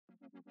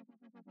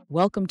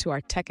Welcome to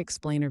our Tech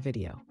Explainer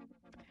video.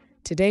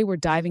 Today we're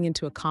diving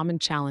into a common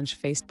challenge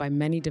faced by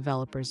many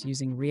developers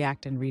using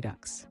React and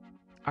Redux.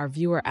 Our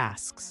viewer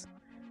asks,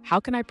 how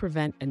can I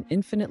prevent an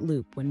infinite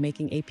loop when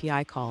making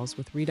API calls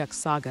with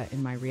Redux-Saga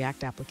in my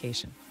React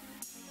application?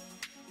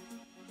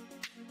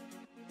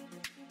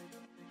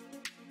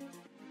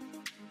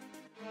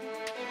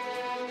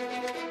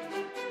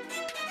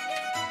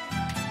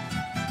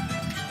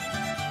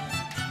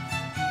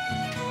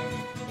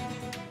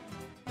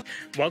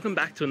 Welcome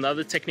back to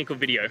another technical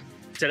video.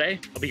 Today,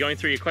 I'll be going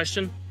through your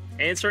question,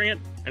 answering it,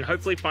 and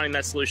hopefully finding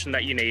that solution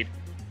that you need.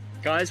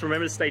 Guys,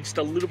 remember to stay just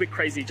a little bit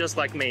crazy, just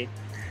like me,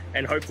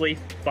 and hopefully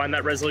find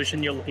that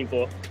resolution you're looking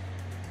for.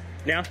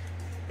 Now,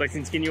 let's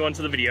continue on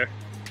to the video.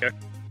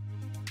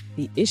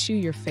 The issue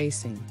you're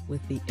facing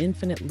with the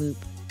infinite loop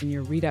in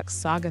your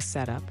Redux-Saga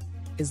setup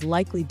is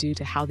likely due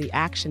to how the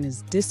action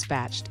is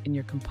dispatched in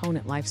your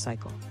component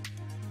lifecycle.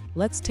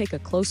 Let's take a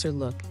closer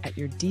look at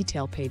your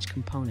detail page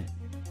component.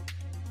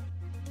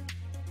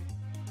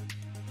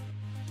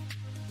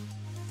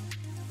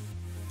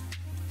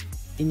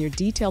 In your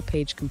detail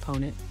page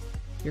component,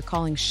 you're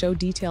calling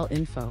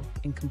showDetailInfo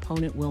in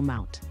component will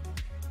mount.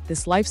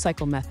 This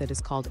lifecycle method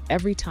is called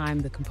every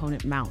time the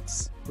component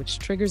mounts, which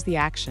triggers the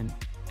action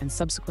and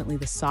subsequently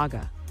the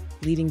saga,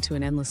 leading to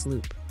an endless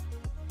loop.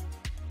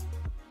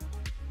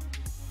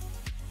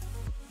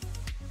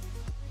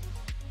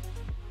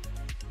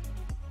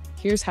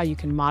 Here's how you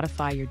can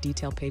modify your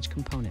detail page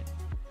component.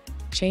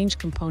 Change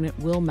component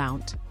will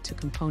mount to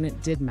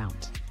component did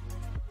mount.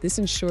 This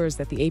ensures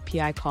that the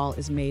API call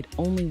is made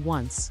only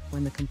once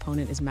when the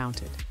component is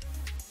mounted.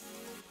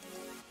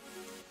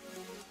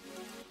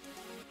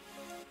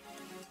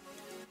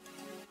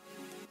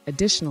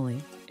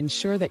 Additionally,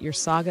 ensure that your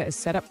Saga is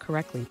set up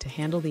correctly to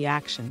handle the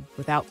action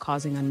without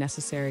causing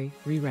unnecessary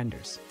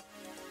re-renders.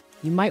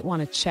 You might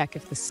want to check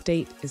if the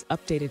state is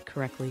updated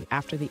correctly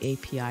after the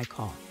API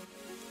call.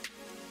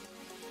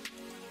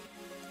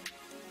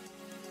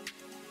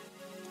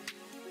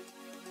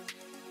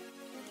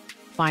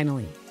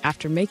 Finally,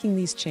 after making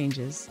these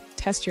changes,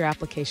 test your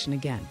application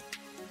again.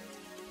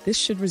 This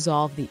should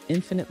resolve the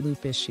infinite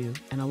loop issue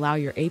and allow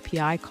your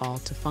API call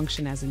to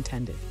function as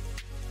intended.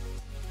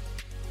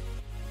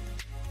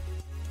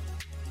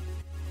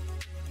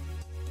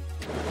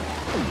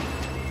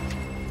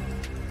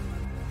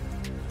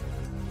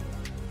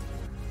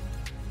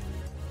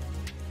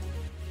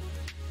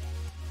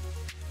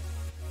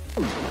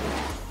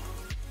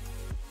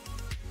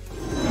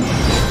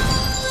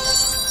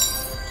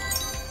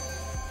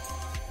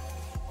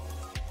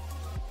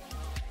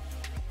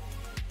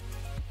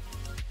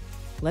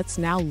 Let's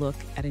now look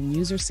at a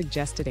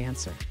user-suggested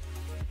answer.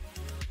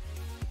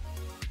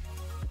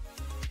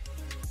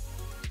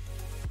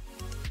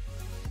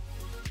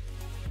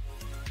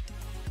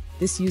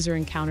 This user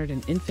encountered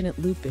an infinite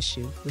loop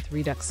issue with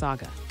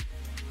Redux-Saga.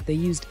 They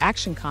used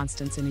action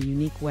constants in a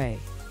unique way,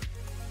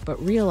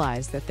 but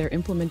realized that their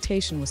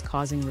implementation was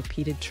causing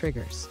repeated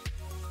triggers.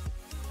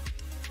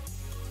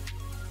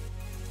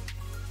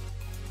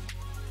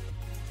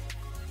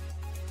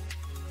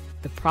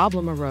 The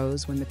problem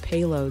arose when the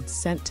payload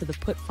sent to the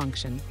put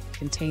function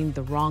contained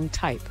the wrong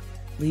type,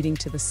 leading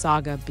to the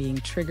Saga being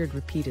triggered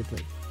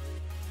repeatedly.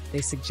 They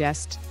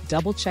suggest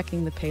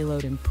double-checking the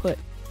payload in put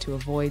to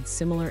avoid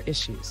similar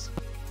issues.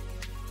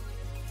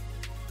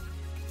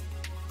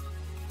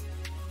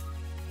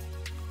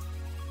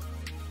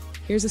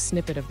 Here's a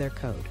snippet of their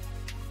code.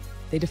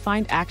 They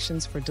defined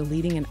actions for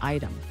deleting an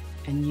item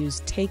and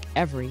used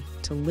takeEvery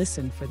to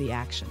listen for the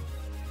action.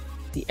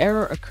 The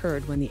error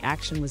occurred when the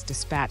action was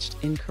dispatched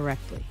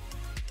incorrectly.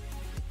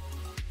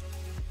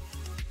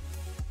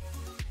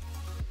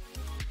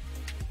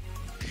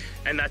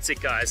 And that's it,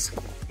 guys.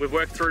 We've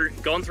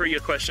gone through your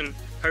question,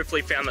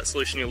 hopefully found that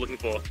solution you're looking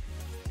for.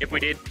 If we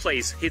did,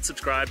 please hit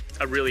subscribe.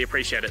 I really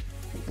appreciate it.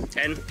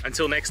 And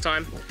until next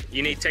time,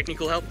 you need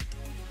technical help?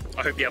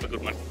 I hope you have a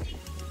good one.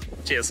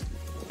 Cheers.